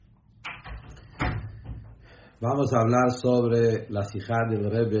Vamos a hablar sobre la sijá del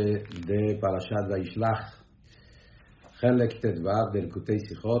Rebbe de Parashat Vayishlach, Helek Tedvav del Kutei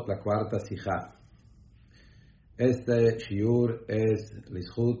Sijot, la cuarta sijá. Este shiur es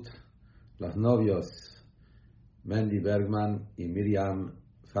Lizhut, los novios Mendy Bergman y Miriam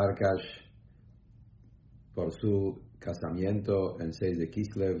Farkash, por su casamiento en 6 de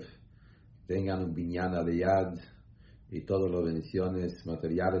Kislev. Tengan un binyan aliyad y todas las bendiciones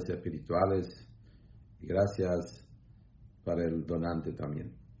materiales y espirituales. Y gracias para el donante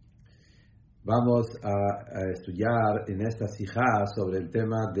también. Vamos a estudiar en esta sijá sobre el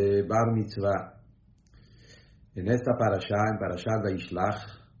tema de Bar Mitzvah. En esta parashá, en Parashat Vayishlach,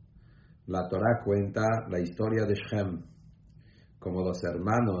 la Torah cuenta la historia de Shem, como los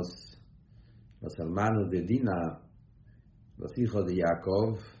hermanos de Dina, los hijos de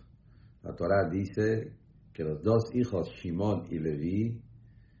Jacob. La Torah dice que los dos hijos, Shimon y Leví,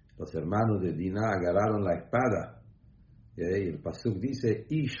 los hermanos de Dina, agarraron la espada. Y el pasuk dice,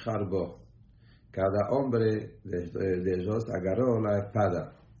 Ish harbo. Cada hombre de ellos agarró la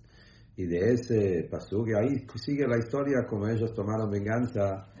espada. Y de ese pasuk, y ahí sigue la historia como ellos tomaron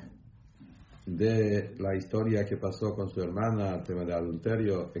venganza de la historia que pasó con su hermana, el tema de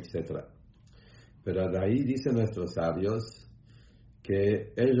adulterio, etc. Pero de ahí dicen nuestros sabios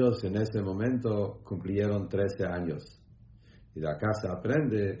que ellos en ese momento cumplieron 13 años. Y de acá se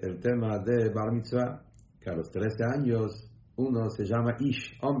aprende el tema de Bar Mitzvah, que a los 13 años uno se llama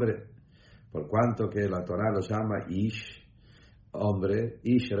Ish, hombre, por cuanto que la Torah lo llama Ish, hombre.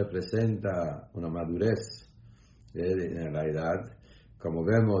 Ish representa una madurez en la edad, como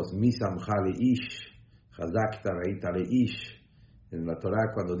vemos, Misam Hali Ish, Hazakta Reitale Ish. En la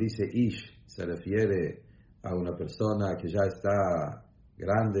Torah cuando dice Ish se refiere a una persona que ya está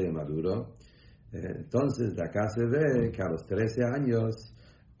grande, maduro. Entonces de acá se ve que a los 13 años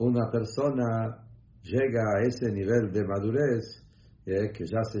una persona llega a ese nivel de madurez que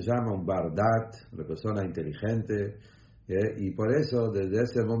ya se llama un bardat, una persona inteligente, y por eso desde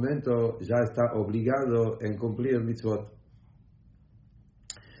ese momento ya está obligado en cumplir el mitzvot.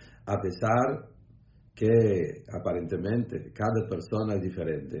 A pesar que aparentemente cada persona es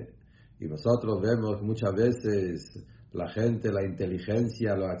diferente, y nosotros vemos muchas veces la gente, la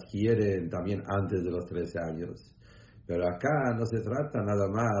inteligencia lo adquiere también antes de los 13 años. Pero acá no se trata nada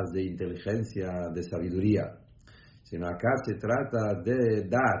más de inteligencia, de sabiduría, sino acá se trata de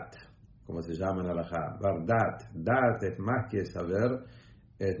dat, como se llama en Alajá, bardat. Dat es más que saber,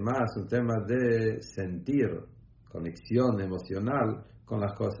 es más un tema de sentir, conexión emocional con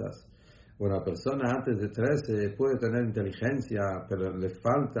las cosas. Una persona antes de 13 puede tener inteligencia, pero le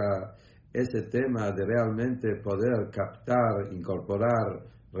falta ese tema de realmente poder captar, incorporar,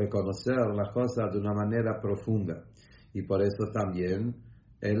 reconocer las cosas de una manera profunda. Y por eso también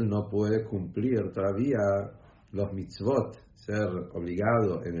él no puede cumplir todavía los mitzvot, ser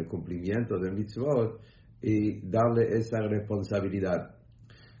obligado en el cumplimiento del mitzvot y darle esa responsabilidad.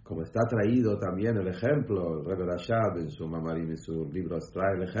 Como está traído también el ejemplo, el Rebbe Rashab en su Mamarim, en su libro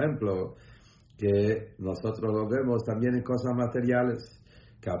trae el ejemplo, que nosotros lo vemos también en cosas materiales,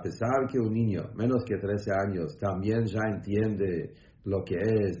 que a pesar que un niño, menos que 13 años, también ya entiende lo que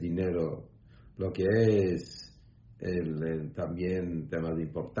es dinero, lo que es también temas de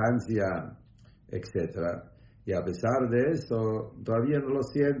importancia, etc. Y a pesar de eso, todavía no lo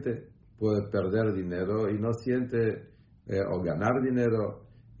siente. Puede perder dinero y no siente, o ganar dinero,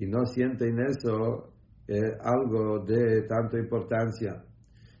 y no siente en eso algo de tanta importancia.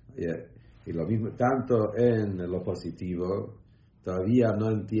 Y lo mismo, tanto en lo positivo, todavía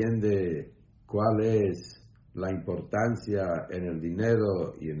no entiende cuál es la importancia en el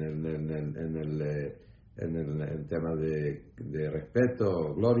dinero y en el tema de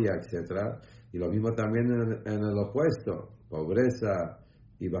respeto, gloria, etc. Y lo mismo también en el opuesto, pobreza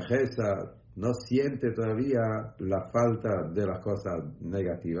y bajeza, no siente todavía la falta de las cosas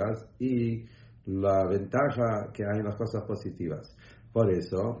negativas y la ventaja que hay en las cosas positivas. Por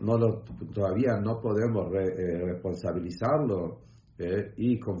eso todavía no podemos responsabilizarlo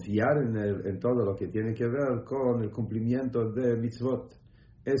y confiar en todo lo que tiene que ver con el cumplimiento de mitzvot.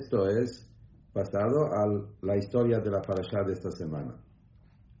 Esto es basado a la historia de la parashá de esta semana.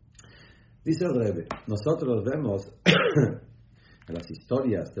 Dice el Rebbe, nosotros vemos en las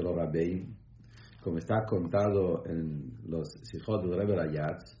historias de los Rabbeim, como está contado en los Sijot del Rebbe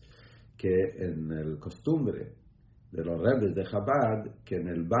Rayatz, que en el costumbre de los Rebbes de Chabad, que en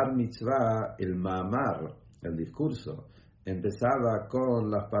el Bar Mitzvah, el Ma'amar, el discurso, empezaba con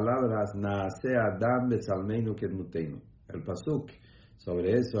las palabras Naaseh Adam Besalmeinu Kedmuteinu. El pasuk,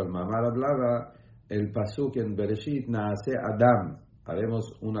 sobre eso el Ma'amar hablaba, el pasuk en Bereshit, Naaseh Adam,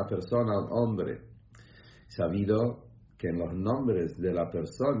 haremos una persona, un hombre. Sabido que en los nombres de la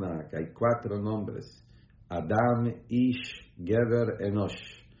persona, que hay 4 nombres, Adam, Ish, Geber, Enosh,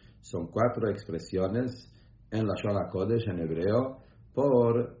 son 4 expresiones en la Lashon HaKodesh, en hebreo,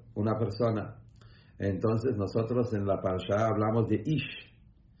 por una persona. Entonces nosotros en la Parashá hablamos de Ish,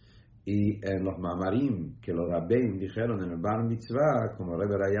 y en los Mamarim, que los Rabbeim dijeron en el Bar Mitzvah, como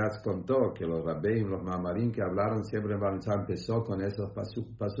Rebbe Rayatz contó, que los Rabbeim, los Mamarim que hablaron siempre en Bar Mitzvah, empezó con esos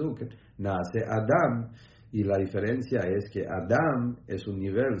pasuk, nace Adam, y la diferencia es que Adam es un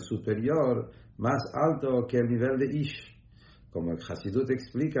nivel superior, más alto que el nivel de Ish. Como el Hasidut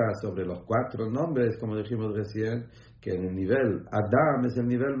explica sobre los 4 nombres, como dijimos recién, que en el nivel Adam es el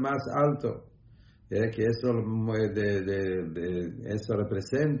nivel más alto. Que eso eso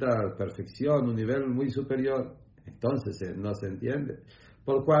representa perfección, un nivel muy superior. Entonces no se entiende.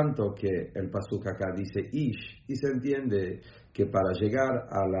 Por cuanto que el pasuk acá dice Ish, y se entiende que para llegar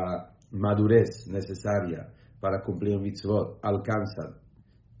a la madurez necesaria para cumplir mitzvot, alcanzan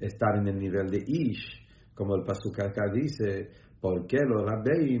estar en el nivel de Ish, como el pasuk acá dice, ¿por qué los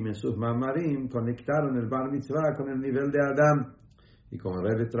Rabbeim en sus mamarim conectaron el Bar Mitzvah con el nivel de Adam? Y como el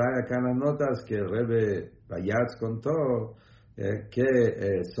Rebbe trae acá en las notas que el Rebbe Rayatz contó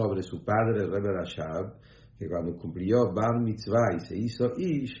que sobre su padre, el Rebbe Rashab, que cuando cumplió Bar Mitzvah y se hizo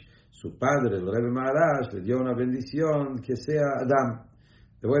Ish, su padre, el Rebbe Maharash, le dio una bendición que sea Adam.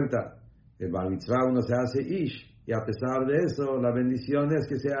 De vuelta, el Bar Mitzvah uno se hace Ish, y a pesar de eso, la bendición es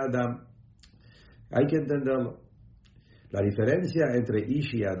que sea Adam. Hay que entenderlo. La diferencia entre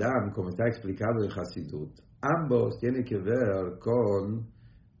Ish y Adam, como está explicado en Hasidut, ambos tienen que ver con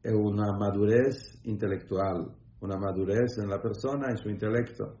una madurez intelectual, una madurez en la persona, en su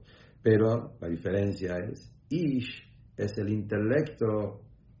intelecto. Pero la diferencia es, Ish es el intelecto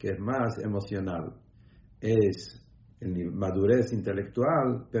que es más emocional. Es madurez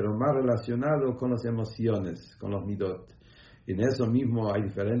intelectual, pero más relacionado con las emociones, con los midot. Y en eso mismo hay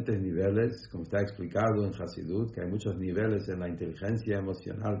diferentes niveles, como está explicado en Hasidut, que hay muchos niveles en la inteligencia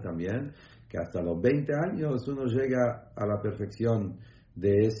emocional también, que hasta los 20 años uno llega a la perfección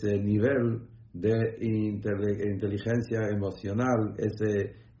de ese nivel de inteligencia emocional, esa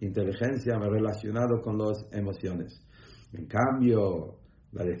inteligencia relacionada con las emociones. En cambio,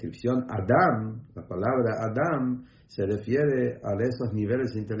 la descripción Adam, la palabra Adam, se refiere a esos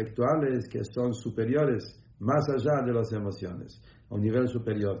niveles intelectuales que son superiores, más allá de las emociones, a un nivel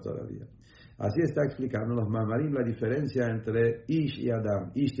superior todavía. Así está explicando los Mamarim la diferencia entre Ish y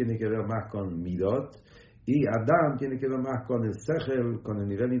Adam. Ish tiene que ver más con Midot, y Adam tiene que ver más con el Sechel, con el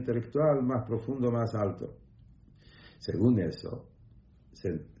nivel intelectual más profundo, más alto. Según eso,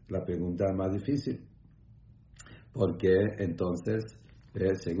 la pregunta es más difícil, porque entonces,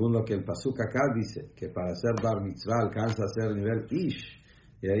 según lo que el Pasuk acá dice, que para ser Bar Mitzvah alcanza a ser el nivel Ish,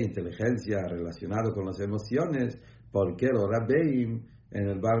 y hay inteligencia relacionada con las emociones, porque los Rabbeim en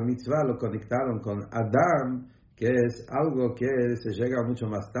el Bar Mitzvah lo conectaron con Adam, que es algo que se llega mucho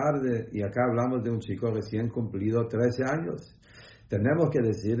más tarde, y acá hablamos de un chico recién cumplido 13 años. Tenemos que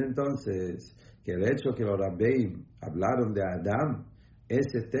decir entonces que el hecho que los Rabbeim hablaron de Adam,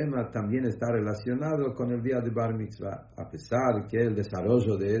 ese tema también está relacionado con el día de Bar Mitzvah. A pesar que el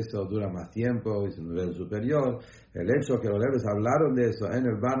desarrollo de eso dura más tiempo, es un nivel superior, el hecho que los rebes hablaron de eso en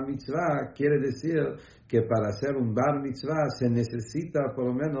el Bar Mitzvah quiere decir que para hacer un Bar Mitzvah se necesita por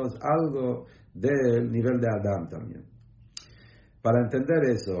lo menos algo del nivel de Adam también. Para entender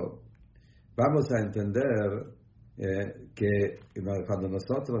eso, vamos a entender que cuando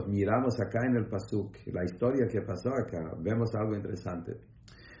nosotros miramos acá en el Pasuk, la historia que pasó acá, vemos algo interesante.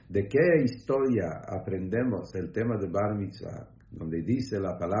 ¿De qué historia aprendemos el tema de Bar Mitzvah, donde dice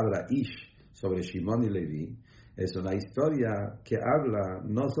la palabra Ish sobre Shimon y Levi? Es una historia que habla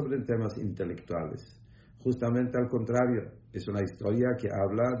no sobre temas intelectuales, justamente al contrario, es una historia que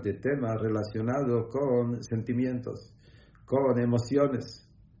habla de temas relacionados con sentimientos, con emociones.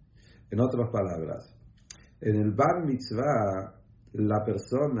 En otras palabras, en el Bar Mitzvah, la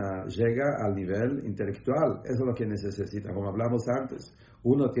persona llega al nivel intelectual. Eso es lo que necesita. Como hablamos antes,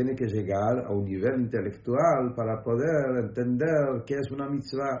 uno tiene que llegar a un nivel intelectual para poder entender qué es una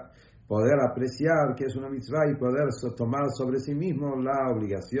mitzvah, poder apreciar qué es una mitzvah y poder tomar sobre sí mismo la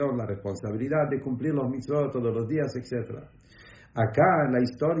obligación, la responsabilidad de cumplir los mitzvot todos los días, etc. Acá en la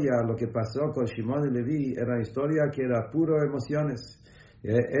historia, lo que pasó con Shimon y Levi era una historia que era puro emociones.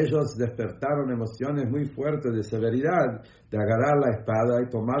 Ellos despertaron emociones muy fuertes de severidad, de agarrar la espada y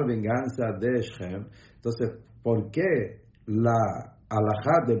tomar venganza de Shem. Entonces, ¿por qué la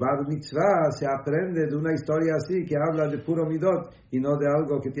alajá de Bar Mitzvah se aprende de una historia así, que habla de puro midot y no de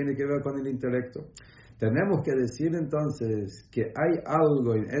algo que tiene que ver con el intelecto? Tenemos que decir entonces que hay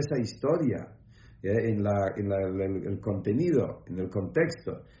algo en esa historia el contenido, en el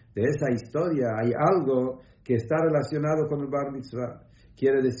contexto de esa historia hay algo que está relacionado con el Bar Mitzvah.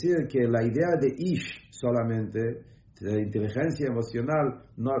 Quiere decir que la idea de Ish solamente, de inteligencia emocional,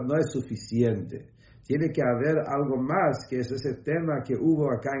 no es suficiente. Tiene que haber algo más, que es ese tema que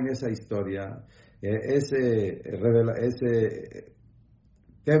hubo acá en esa historia, ese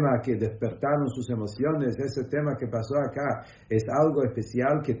tema que despertaron sus emociones, ese tema que pasó acá, es algo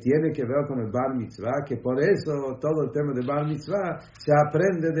especial que tiene que ver con el Bar Mitzvah, que por eso todo el tema del Bar Mitzvah se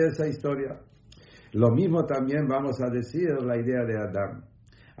aprende de esa historia. Lo mismo también vamos a decir la idea de Adán.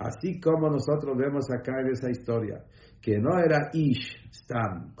 Así como nosotros vemos acá en esa historia, que no era Ish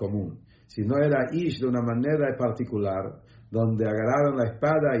Stam común, sino era Ish de una manera particular, donde agarraron la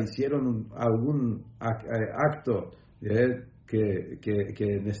espada e hicieron algún acto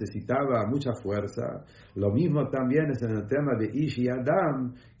que necesitaba mucha fuerza. Lo mismo también es en el tema de Ish y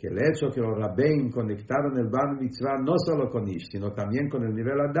Adam, que el hecho que los Rabbein conectaron el Bar Mitzvah no solo con Ish, sino también con el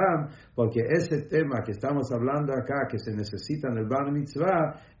nivel Adam, porque ese tema que estamos hablando acá, que se necesita en el Bar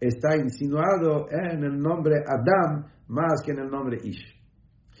Mitzvah, está insinuado en el nombre Adam más que en el nombre Ish.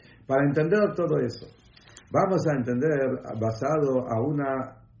 Para entender todo eso, vamos a entender, basado a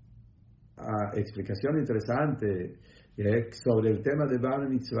una explicación interesante sobre el tema de Bar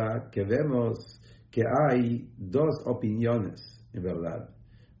Mitzvah, que vemos que hay dos opiniones, en verdad,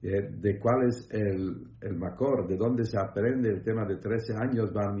 de cuál es el makor, de dónde se aprende el tema de 13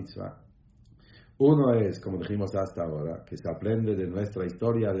 años Bar Mitzvah. Uno es, como dijimos hasta ahora, que se aprende de nuestra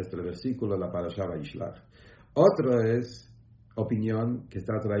historia, de este versículo, la Parashá Vayishlach. Otro es opinión que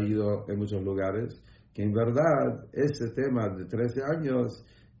está traído en muchos lugares, que en verdad ese tema de 13 años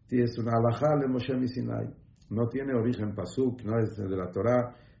es una halajá de Moshe Sinai. No tiene origen pasuk, no es de la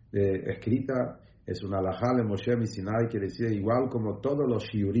Torah escrita, es una halajá de Moshe Sinai, que decía igual como todos los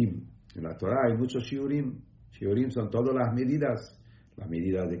shiurim. En la Torah hay muchos shiurim. Shiurim son todas las medidas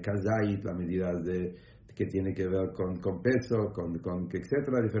de kazait, las medidas que tiene que ver con peso, con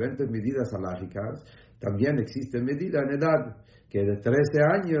etcétera, diferentes medidas halágicas. También existe medida en edad, que de 13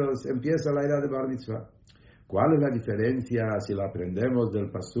 años empieza la edad de Bar Mitzvah. ¿Cuál es la diferencia si lo aprendemos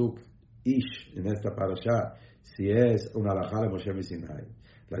del pasuk Ish en esta parashá, si es una halajá de Moshe Sinai?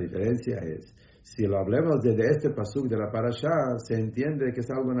 La diferencia es, si lo hablemos desde este pasuk de la parashá, se entiende que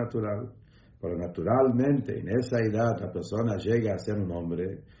es algo natural. Pero naturalmente, en esa edad, la persona llega a ser un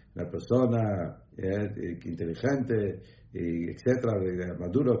hombre, la persona inteligente, etcétera,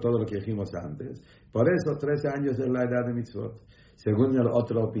 maduro, todo lo que dijimos antes. Por eso, 13 años es la edad de mitzvot. Según la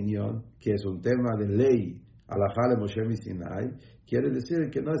otra opinión, que es un tema de ley, halajá de Moshe Sinai, quiere decir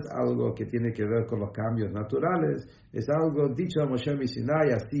que no es algo que tiene que ver con los cambios naturales, es algo dicho a Moshe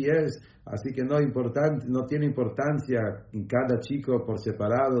Sinai, así es, así que no tiene importancia en cada chico por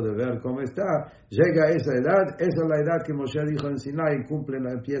separado de ver cómo está. Llega a esa edad, esa es la edad que Moshe dijo en Sinai,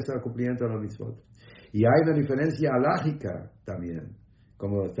 empieza el cumplimiento de los mitzvot. Y hay una diferencia halágica también,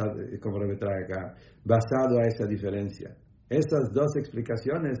 como me trae acá, basado a esa diferencia. Estas dos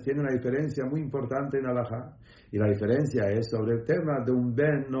explicaciones tienen una diferencia muy importante en halajá. Y la diferencia es sobre el tema de un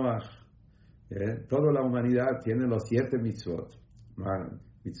Ben Noach. Toda la humanidad tiene los 7 mitzvot.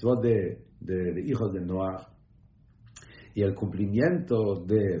 Mitzvot de hijos de Noach. Y el cumplimiento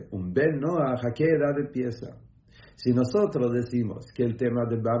de un Ben Noach, ¿a qué edad empieza? Si nosotros decimos que el tema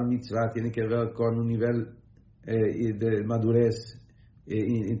de Bar Mitzvah tiene que ver con un nivel de madurez,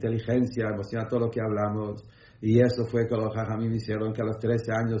 inteligencia, emocional, todo lo que hablamos, y eso fue que los Jajamim hicieron que a los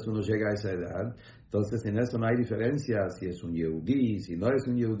 13 años uno llega a esa edad. Entonces en eso no hay diferencia si es un Yehudí, si no es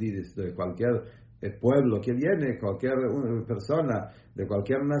un Yehudí, de cualquier pueblo que viene, cualquier persona de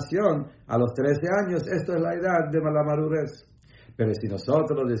cualquier nación, a los 13 años, esto es la edad de la madurez. Pero si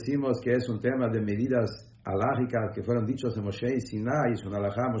nosotros decimos que es un tema de medidas halágicas que fueron dichos en Moshe Sinai, es una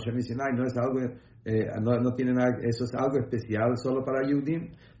halajá Moshe Sinai, no es algo, no tiene nada, eso es algo especial solo para Yehudim,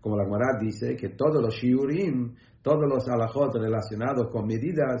 como la Gemara dice que todos los shiurim, todos los halajot relacionados con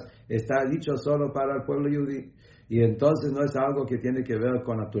medidas, está dicho solo para el pueblo yudí. Y entonces no es algo que tiene que ver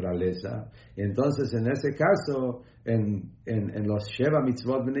con naturaleza. Entonces, en ese caso, en los Sheva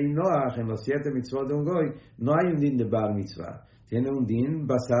mitzvot bnei Noach, en los 7 mitzvot de un goy, no hay un din de bar mitzvah. Tiene un din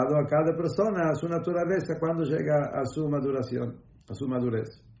basado a cada persona, a su naturaleza, cuando llega a su maduración, a su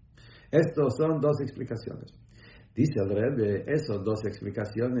madurez. Estas son dos explicaciones. Dice el Rebbe, esas dos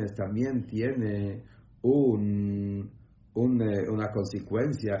explicaciones también tienen una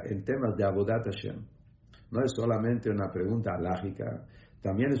consecuencia en temas de Avodat Hashem. No es solamente una pregunta halágica,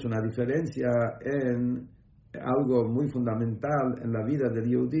 también es una diferencia en algo muy fundamental en la vida del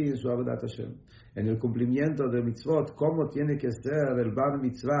Yehudi en su Avodat Hashem, en el cumplimiento de mitzvot, cómo tiene que ser el Bar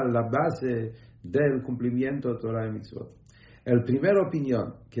Mitzvah, la base del cumplimiento de Torah y mitzvot. El primera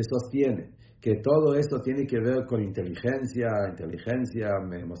opinión que sostiene que todo esto tiene que ver con inteligencia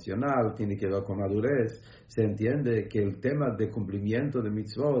emocional, tiene que ver con madurez, se entiende que el tema de cumplimiento de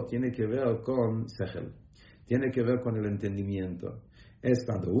mitzvot tiene que ver con sechel, tiene que ver con el entendimiento. Es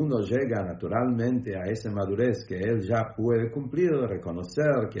cuando uno llega naturalmente a esa madurez que él ya puede cumplir,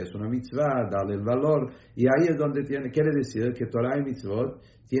 reconocer que es una mitzvah, darle el valor, y ahí es donde quiere decir que Torah y mitzvot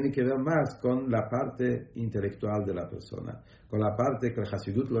tiene que ver más con la parte intelectual de la persona, con la parte que el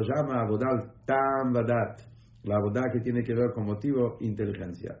Hasidut lo llama Avodat Tam Vadat, la Avodah que tiene que ver con motivo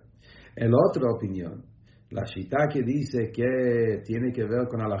inteligencia. El otra opinión, la Shita que dice que tiene que ver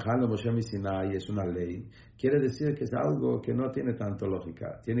con Alajá de Moshe Sinai, es una ley, quiere decir que es algo que no tiene tanto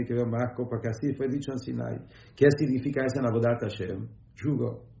lógica, tiene que ver más con, porque así fue dicho en Sinai. ¿Qué significa eso en Avodat Hashem?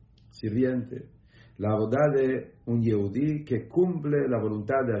 Yugo, sirviente. La avodah de un Yehudí que cumple la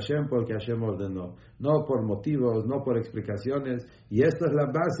voluntad de Hashem porque Hashem ordenó, no por motivos, no por explicaciones, y esta es la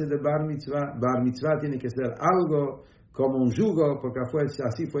base de Bar Mitzvah. Bar Mitzvah tiene que ser algo como un yugo, porque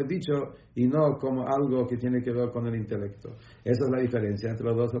así fue dicho, y no como algo que tiene que ver con el intelecto. Esa es la diferencia entre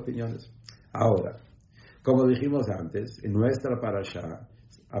las dos opiniones. Ahora, como dijimos antes, en nuestra parashá,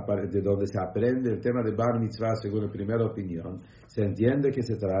 de donde se aprende el tema de Bar Mitzvah según la primera opinión, se entiende que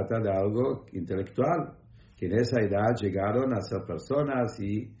se trata de algo intelectual, que en esa edad llegaron a ser personas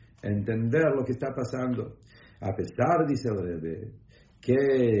y entender lo que está pasando. A pesar, dice el Rebbe,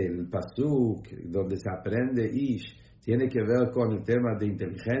 que el pasuk donde se aprende Ish tiene que ver con el tema de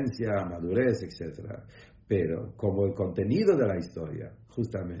inteligencia, madurez, etc. Pero como el contenido de la historia,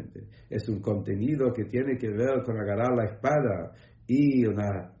 justamente, es un contenido que tiene que ver con agarrar la espada y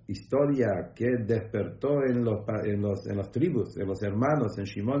una historia que despertó en los tribus, en los hermanos, en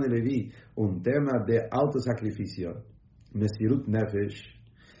Shimon y Leví, un tema de autosacrificio, Mesirut Nefesh,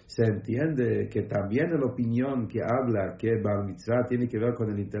 se entiende que también la opinión que habla que Bar Mitzvah tiene que ver con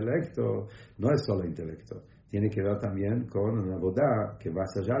el intelecto, no es solo intelecto, tiene que ver también con una avodah que va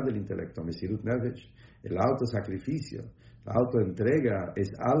allá del intelecto, Mesirut Nefesh, el autosacrificio, la autoentrega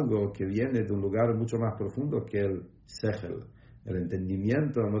es algo que viene de un lugar mucho más profundo que el sechel. El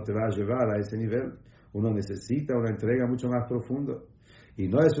entendimiento no te va a llevar a ese nivel. Uno necesita una entrega mucho más profunda. Y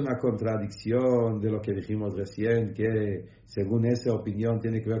no es una contradicción de lo que dijimos recién, que según esa opinión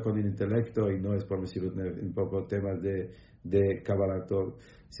tiene que ver con el intelecto y no es por un poco temas de Kabbalah.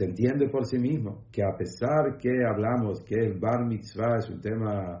 Se entiende por sí mismo que a pesar que hablamos que el Bar Mitzvah es un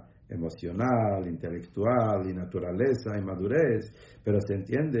tema emocional, intelectual y naturaleza y madurez, pero se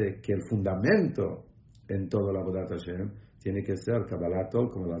entiende que el fundamento en todo la Avodat Hashem tiene que ser Kabbalah Tol,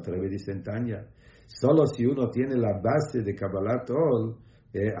 como la Rebbe dice en Tanya. Solo si uno tiene la base de Kabbalah Tol,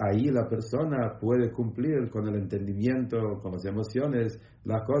 ahí la persona puede cumplir con el entendimiento, con las emociones,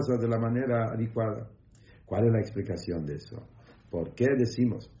 las cosas de la manera adecuada. ¿Cuál es la explicación de eso? ¿Por qué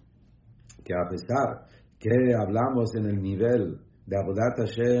decimos que a pesar que hablamos en el nivel de Avodat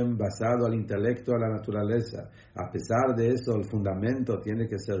Hashem basado al intelecto, a la naturaleza, a pesar de eso el fundamento tiene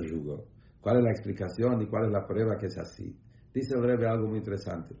que ser yugo? ¿Cuál es la explicación y cuál es la prueba que es así? Dice el Rebbe algo muy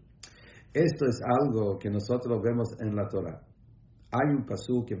interesante. Esto es algo que nosotros vemos en la Torah. Hay un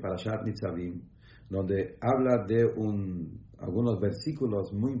pasuk en Parashat Nitzavim donde habla de algunos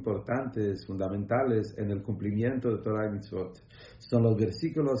versículos muy importantes, fundamentales en el cumplimiento de Torah y Mitzvot. Son los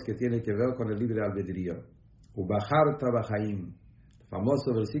versículos que tienen que ver con el libre albedrío. Ubacharta Bachaim,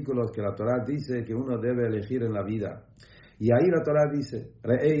 famosos versículos que la Torah dice que uno debe elegir en la vida. Y ahí la Torah dice,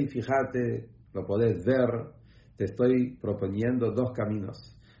 Re'ei, fíjate, lo podés ver, te estoy proponiendo dos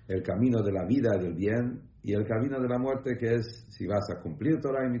caminos. El camino de la vida, del bien, y el camino de la muerte, que es si vas a cumplir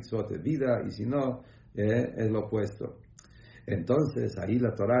Torah y Mitzvot, es vida, y si no, es lo opuesto. Entonces, ahí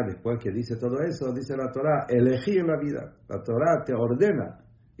la Torah, después que dice todo eso, dice la Torah, elegí en la vida. La Torah te ordena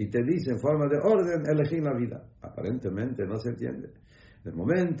y te dice en forma de orden, elegí en la vida. Aparentemente no se entiende. En el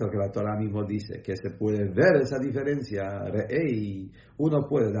momento que la Torah mismo dice que se puede ver esa diferencia, uno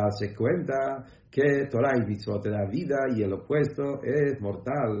puede darse cuenta que Torah y Mitzvot te da vida y el opuesto es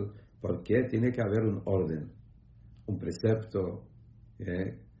mortal, porque tiene que haber un orden, un precepto.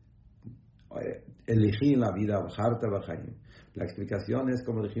 Elegí en la vida, Bacharta Bachaim. La explicación es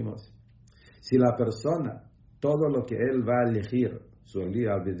como dijimos, si la persona, todo lo que él va a elegir, su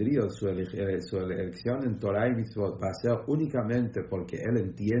albedrío, su elección en Torah y Mitzvot va a ser únicamente porque él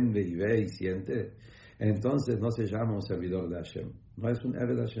entiende y ve y siente, entonces no se llama un servidor de Hashem, no es un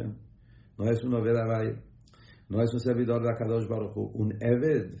Eved Hashem, no es un Oved Havai, no es un servidor de Akadosh Baruch Hu. Un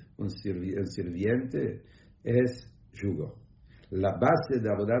Eved, el sirviente, es yugo. La base de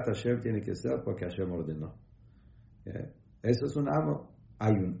Avodat Hashem tiene que ser porque Hashem ordenó. Eso es un amo.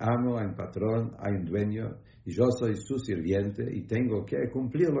 Hay un patrón, hay un dueño, y yo soy su sirviente y tengo que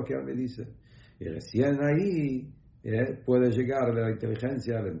cumplir lo que él me dice. Y recién ahí puede llegar la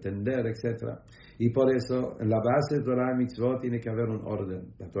inteligencia, el entender, etc. Y por eso, en la base de Torah y Mitzvot tiene que haber un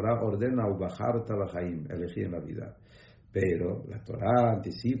orden. La Torah ordena Ubacharta Bachaim, elegir en la vida. Pero la Torah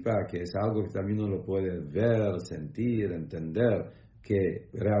anticipa que es algo que también uno lo puede ver, sentir, entender, que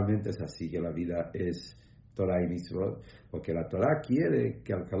realmente es así, que la vida es Torah y Mitzvot, porque la Torah quiere,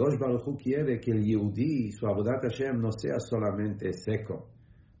 que el Kadosh Baruj Hu quiere que el Yehudi, su Avodat Hashem, no sea solamente seco,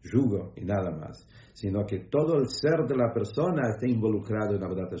 yugo y nada más, sino que todo el ser de la persona esté involucrado en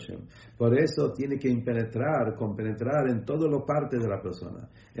Avodat Hashem. Por eso tiene que compenetrar en todas las partes de la persona,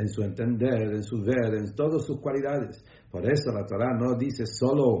 en su entender, en su ver, en todas sus cualidades. Por eso la Torah no dice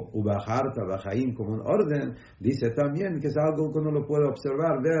solo Ubacharta Bachaim como un orden, dice también que es algo que uno lo puede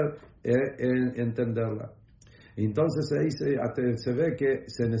observar, ver, entenderla. Entonces ahí se ve que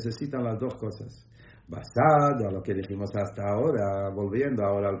se necesitan las dos cosas. Basado a lo que dijimos hasta ahora, volviendo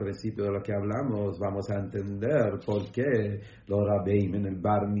ahora al principio de lo que hablamos, vamos a entender por qué los Rabbeim en el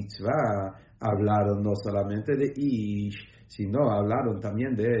Bar Mitzvah hablaron no solamente de Ish, sino hablaron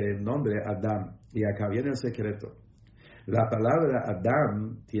también del nombre Adam. Y acá viene el secreto. La palabra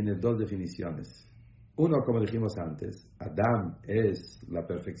Adam tiene dos definiciones. Uno, como dijimos antes, Adam es la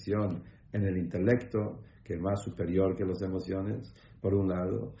perfección en el intelecto, que es más superior que las emociones, por un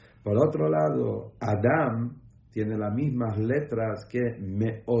lado. Por otro lado, Adam tiene las mismas letras que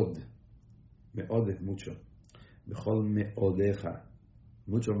Meod. Meod es mucho. Bechol Meodeja.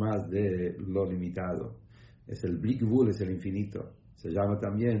 Mucho más de lo limitado. Es el Bli Gvul, es el infinito. Se llama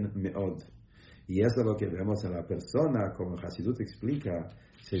también Meod. Y eso es lo que vemos en la persona, como Hasidut explica,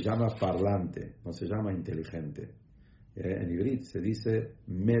 se llama parlante, no se llama inteligente. En ivrit se dice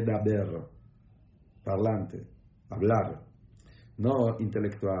medaber, parlante, hablar, no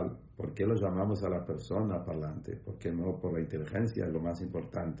intelectual. ¿Por qué lo llamamos a la persona parlante? Porque no por la inteligencia es lo más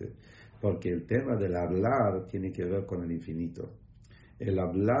importante. Porque el tema del hablar tiene que ver con el infinito. El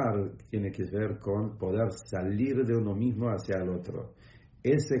hablar tiene que ver con poder salir de uno mismo hacia el otro.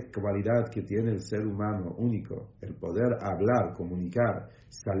 Esa cualidad que tiene el ser humano único, el poder hablar, comunicar,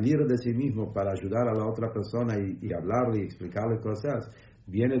 salir de sí mismo para ayudar a la otra persona y hablarle y explicarle cosas,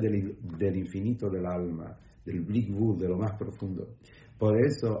 viene del infinito del alma, del Bli Gvul, de lo más profundo. Por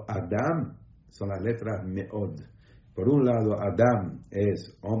eso Adam son las letras Meod. Por un lado, Adam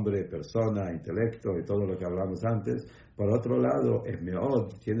es hombre, persona, intelecto y todo lo que hablamos antes. Por otro lado, es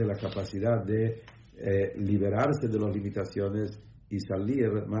Meod, tiene la capacidad de liberarse de las limitaciones y salir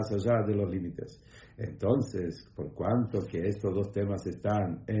más allá de los límites. Entonces, por cuanto que estos dos temas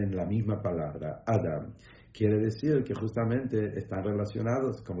están en la misma palabra, Adam, quiere decir que justamente están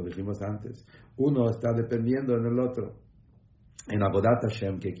relacionados, como dijimos antes. Uno está dependiendo en el otro. En Avodat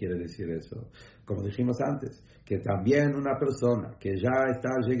Hashem, ¿qué quiere decir eso? Como dijimos antes, que también una persona que ya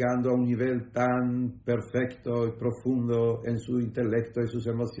está llegando a un nivel tan perfecto y profundo en su intelecto y sus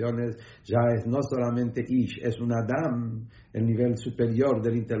emociones, ya es no solamente Ish, es un Adam, el nivel superior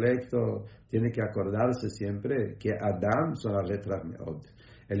del intelecto, tiene que acordarse siempre que Adam son las letras Meod.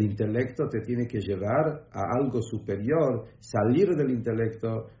 El intelecto te tiene que llevar a algo superior, salir del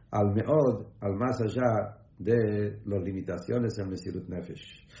intelecto al Meod, al más allá de las limitaciones en Mesirut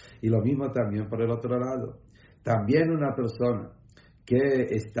Nefesh. Y lo mismo también por el otro lado. También una persona que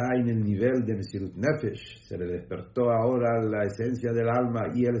está en el nivel de Mesirut Nefesh, se le despertó ahora la esencia del alma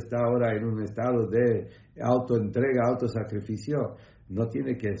y él está ahora en un estado de autoentrega, autosacrificio, no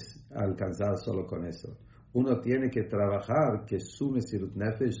tiene que alcanzar solo con eso. Uno tiene que trabajar que su Mesirut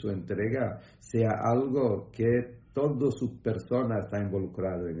Nefesh, su entrega, sea algo que toda su persona está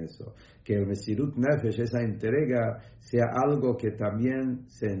involucrado en eso. Que el Mesirut Nefesh, esa entrega, sea algo que también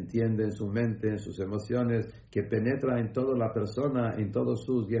se entiende en su mente, en sus emociones, que penetra en toda la persona, en todas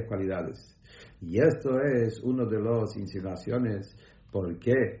sus 10 cualidades. Y esto es una de las insinuaciones por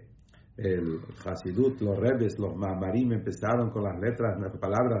qué el Hasidut, los Rebes, los Ma'amarim empezaron con las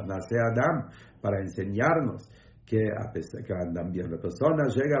palabras Nase Adam, para enseñarnos que a pesar que también la persona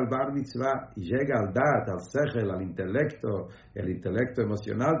llega al Bar Mitzvah y llega al Dat, al Sechel, al intelecto, el intelecto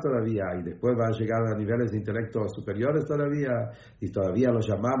emocional todavía, y después va a llegar a niveles de intelecto superiores todavía, y todavía lo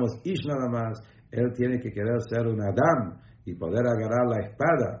llamamos Ish nada más, él tiene que querer ser un Adam y poder agarrar la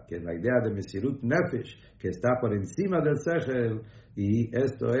espada, que es la idea de Mesirut Nefesh, que está por encima del Sechel, y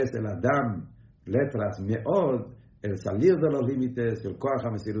esto es el Adam, letras Meod, el salir de los límites, el Koach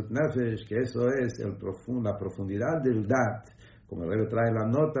HaMesirut Nefesh, que eso es la profundidad del Dat. como el Rebbe trae la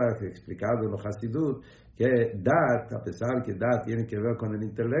nota que explicado en los Hasidut, que Dat, a pesar que Dat tiene que ver con el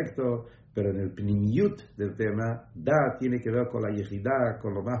intelecto, pero en el pnimiyut del tema, Dat tiene que ver con la yejidá,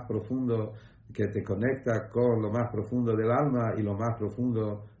 con lo más profundo, que te conecta con lo más profundo del alma y lo más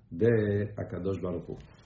profundo de Akadosh Baruch Hu.